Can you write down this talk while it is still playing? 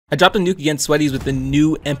I dropped a nuke against Sweaties with the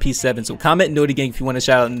new MP7, so comment and note again if you want to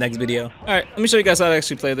shout out in the next video. Alright, let me show you guys how to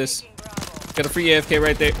actually play this. Got a free AFK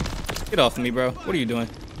right there. Get off of me, bro. What are you doing?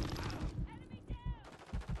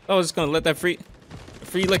 Oh, I was just gonna let that free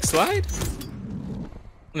like slide?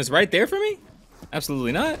 And it's right there for me?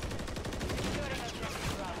 Absolutely not.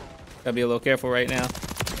 Gotta be a little careful right now.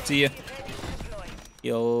 See ya.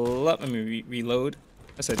 Heal up. Let me reload.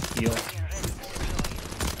 I said heal.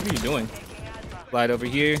 What are you doing? Slide over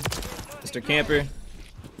here, Mr. Camper.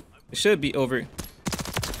 It should be over.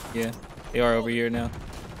 Yeah, they are over here now.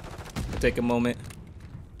 I'll take a moment.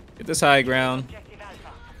 Get this high ground.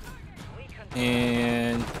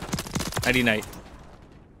 And nighty night.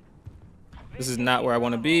 This is not where I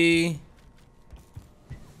want to be.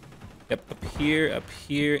 Yep, up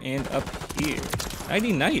here, and up here.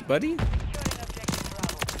 Nighty night, buddy.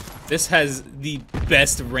 This has the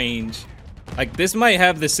best range. Like, this might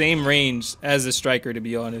have the same range as the striker, to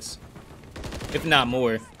be honest. If not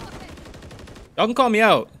more. Y'all can call me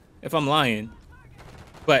out if I'm lying.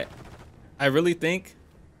 But I really think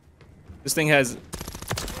this thing has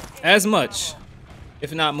as much,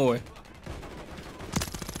 if not more.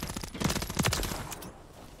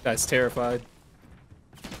 Guy's terrified.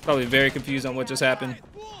 Probably very confused on what just happened.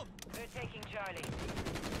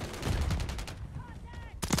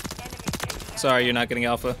 Sorry, you're not getting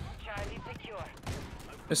alpha.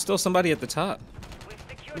 There's still somebody at the top.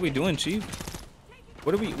 What are we doing, Chief?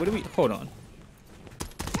 What are we, hold on.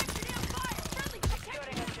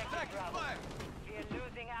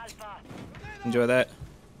 Enjoy that.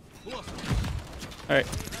 Alright.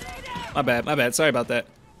 My bad, sorry about that.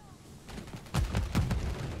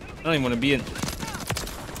 I don't even want to be in,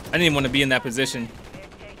 I didn't even want to be in that position.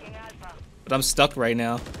 But I'm stuck right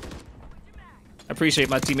now. I appreciate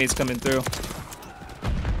my teammates coming through.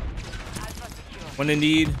 When in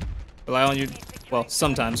need, rely on your, well,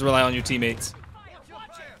 sometimes rely on your teammates.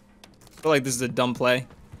 I feel like this is a dumb play.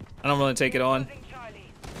 I don't really take it on.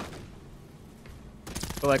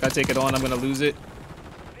 I feel like I take it on, I'm gonna lose it.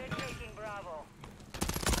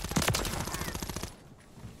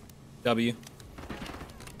 W.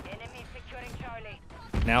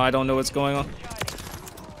 Now I don't know what's going on.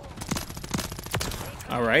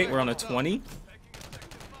 Alright, we're on a 20.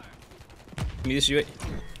 Give me this UAV.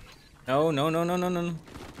 No.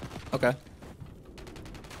 Okay.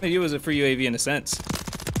 Maybe it was a free UAV in a sense.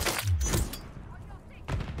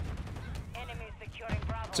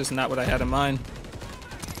 It's just not what I had in mind.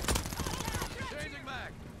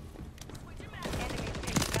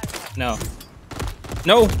 No.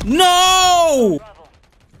 No!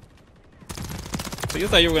 So you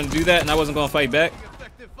thought you were gonna do that and I wasn't gonna fight back?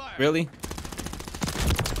 Really?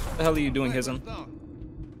 What the hell are you doing, Hism?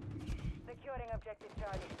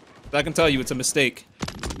 I can tell you it's a mistake.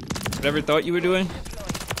 Whatever thought you were doing,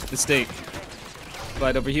 mistake.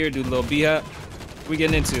 Slide over here, do a little B-hop. What are we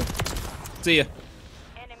getting into? See ya.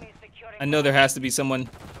 I know there has to be someone.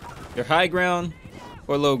 You're high ground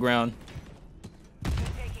or low ground.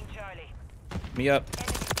 Me up.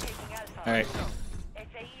 Alright.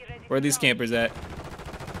 Where are these campers at?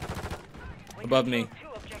 Above me.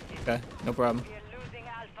 Okay, no problem.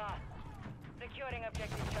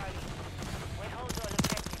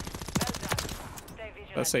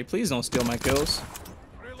 Let's say, please don't steal my kills.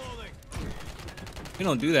 We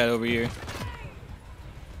don't do that over here.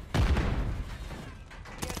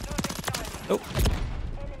 Nope.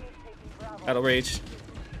 Out of rage.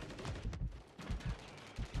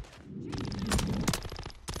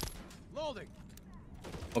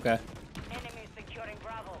 Okay.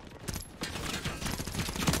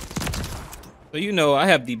 So you know I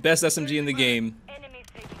have the best SMG in the game,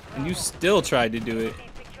 and you still tried to do it.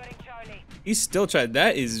 He still tried.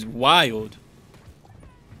 That is wild.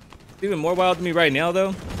 Even more wild to me right now,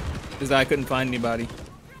 though, is that I couldn't find anybody.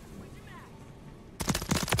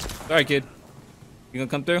 Sorry, kid. You gonna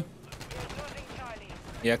come through?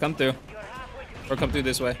 Yeah, come through. Or come through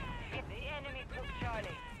this way.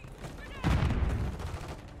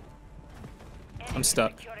 I'm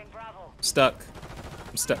stuck. Stuck.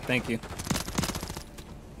 I'm stuck. Thank you.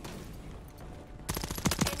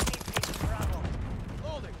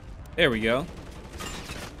 There we go.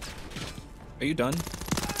 Are you done?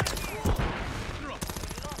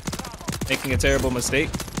 Making a terrible mistake.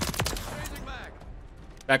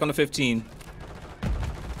 Back on the 15.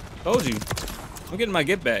 Told you. I'm getting my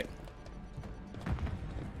get back.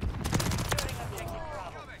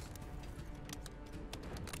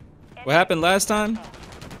 What happened last time?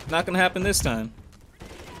 Not gonna happen this time.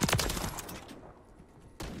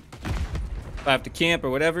 If I have to camp or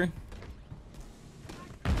whatever.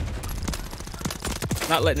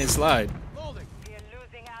 Not letting it slide.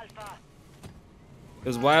 It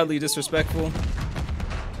was wildly disrespectful.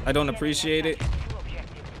 I don't appreciate it.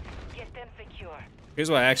 Here's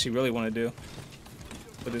what I actually really want to do.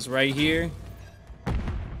 Put this right here.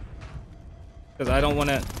 Because I don't want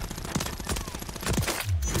to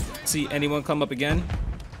see anyone come up again.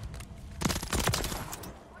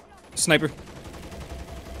 Sniper.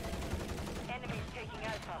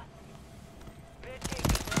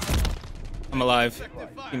 I'm alive.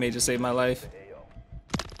 He may just save my life.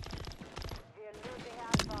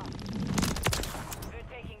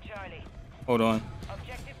 Hold on.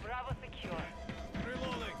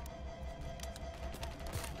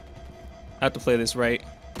 I have to play this right.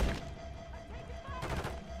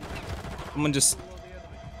 I'm gonna just...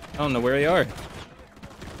 I don't know where they are.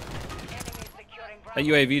 That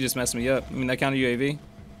UAV just messed me up. I mean, that counter UAV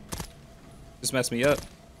just messed me up.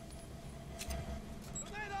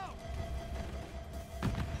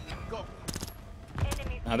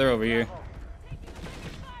 Nah, they're over here.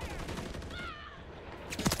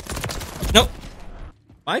 Nope.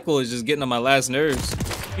 Michael is just getting on my last nerves.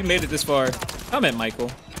 You made it this far. I'm at Michael.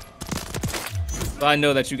 So I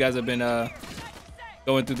know that you guys have been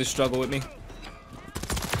going through this struggle with me.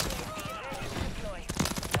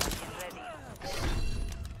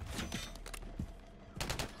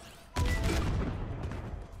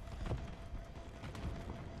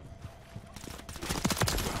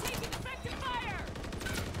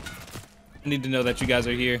 I need to know that you guys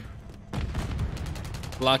are here.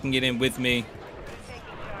 Locking it in with me.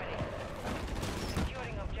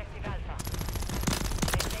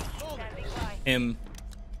 Him.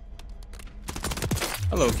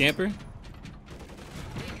 Hello, camper.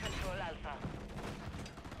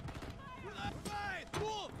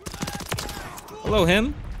 Hello,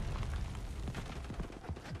 him.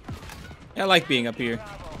 Yeah, I like being up here.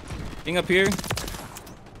 Being up here,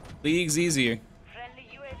 league's easier.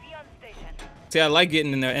 See, I like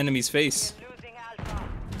getting in the enemy's face.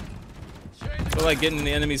 I feel like getting in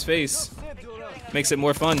the enemy's face makes it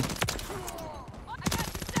more fun.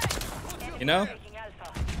 You know?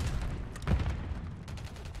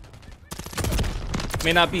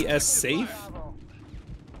 May not be as safe.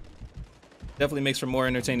 Definitely makes for more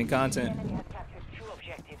entertaining content.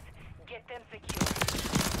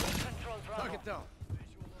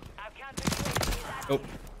 Oh.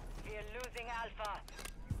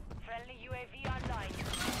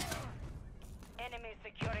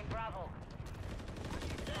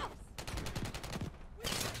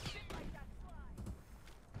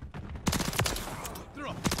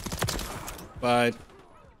 Bye.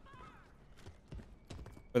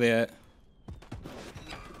 Where they at?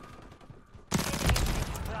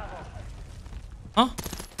 Huh?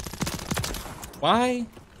 Why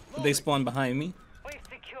did they spawn behind me? We've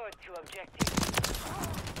secured 2 objectives.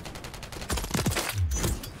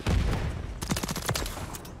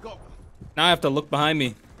 Go. Now I have to look behind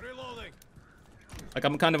me. Reloading. Like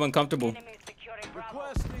I'm kind of uncomfortable. Enemies securing Bravo.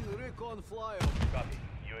 Requesting recon flyover. Copy.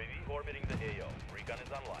 UAV orbiting the AO. Recon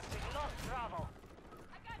is online. We've lost Bravo.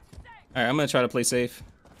 Alright, I'm gonna try to play safe.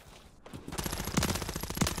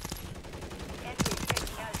 Enemies taking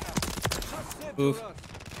Alpha. Move.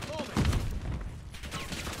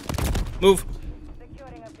 Move.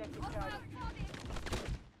 Securing objective Charlie.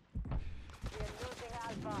 We're losing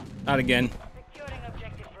Alpha. Not again. Securing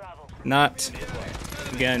objective Bravo. Not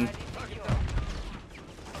again. Secure.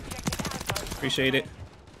 Objective Alpha. Appreciate it.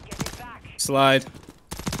 Get it back. Slide.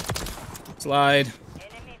 Slide.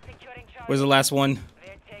 Enemy securing Charlie. Where's the last one?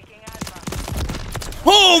 They're taking Alpha.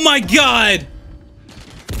 Oh my god!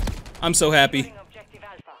 I'm so happy. Securing objective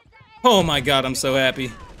Alpha. Oh my god, I'm so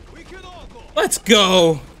happy. We can all go. Let's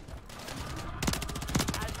go!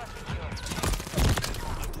 Alpha secure.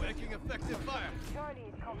 Making effective fire. Charlie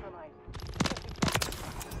is compromised.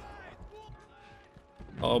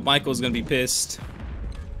 Oh, Michael's gonna be pissed.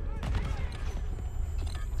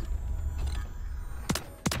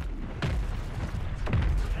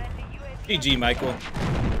 Friendly UAV. GG, Michael.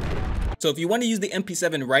 So if you want to use the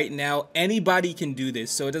MP7 right now, anybody can do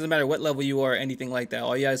this. So it doesn't matter what level you are or anything like that.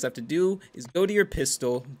 All you guys have to do is go to your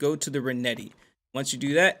pistol, go to the Renetti. Once you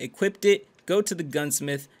do that, equip it, go to the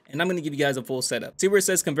gunsmith, and I'm going to give you guys a full setup. See where it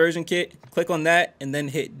says conversion kit? Click on that and then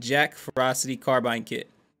hit Jack Ferocity Carbine Kit.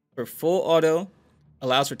 For full auto,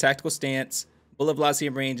 allows for tactical stance, bullet velocity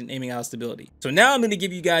and range, and aiming out stability. So now I'm going to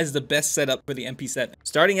give you guys the best setup for the MP7.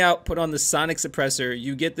 Starting out, put on the sonic suppressor.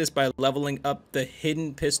 You get this by leveling up the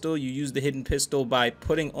hidden pistol. You use the hidden pistol by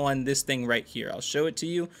putting on this thing right here. I'll show it to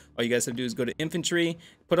you. All you guys have to do is go to infantry,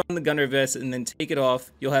 put on the gunner vest, and then take it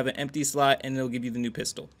off. You'll have an empty slot and it'll give you the new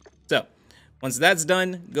pistol. So once that's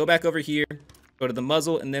done, go back over here, Go to the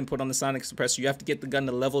muzzle and then put on the sonic suppressor. You have to get the gun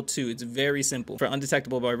to level 2. It's very simple. For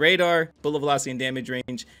undetectable by radar, bullet velocity and damage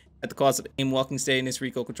range, at the cost of aim, walking steadiness,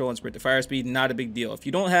 recoil control, and sprint to fire speed, not a big deal. If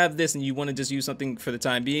you don't have this and you want to just use something for the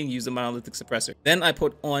time being, use the monolithic suppressor. Then I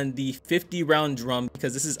put on the 50 round drum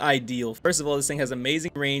because this is ideal. First of all, this thing has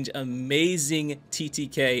amazing range, amazing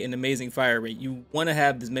TTK, and amazing fire rate. You want to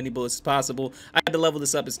have as many bullets as possible. I had to level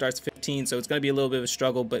this up. It starts 15, so it's going to be a little bit of a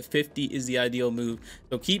struggle, but 50 is the ideal move.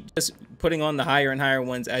 So keep just putting on the higher and higher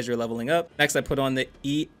ones as you're leveling up. Next, I put on the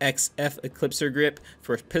EXF Eclipser grip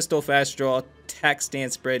for pistol fast draw, tack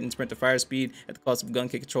stance spread, and sprint to fire speed at the cost of gun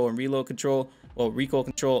kick control and reload control, or recoil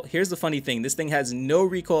control. Here's the funny thing. This thing has no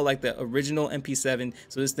recoil like the original MP7,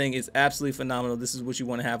 so this thing is absolutely phenomenal. This is what you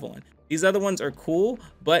want to have on. These other ones are cool,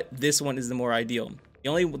 but this one is the more ideal. The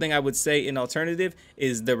only thing I would say in alternative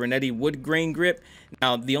is the Renetti wood grain grip.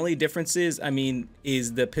 Now, the only difference is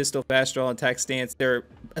the pistol fast draw and tack stance. They're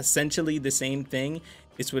essentially the same thing.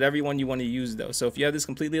 It's whatever one you want to use, though. So if you have this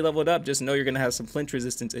completely leveled up, just know you're going to have some flinch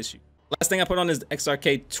resistance issue. Last thing I put on is the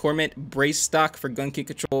XRK Torment brace stock for gun kick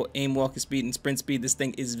control, aim, walking speed, and sprint speed. This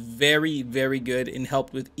thing is very, very good and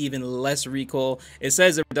helped with even less recoil. It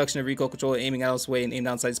says a reduction of recoil control, aiming out of way, and aim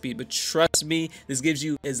down sight speed, but trust me, this gives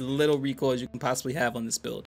you as little recoil as you can possibly have on this build.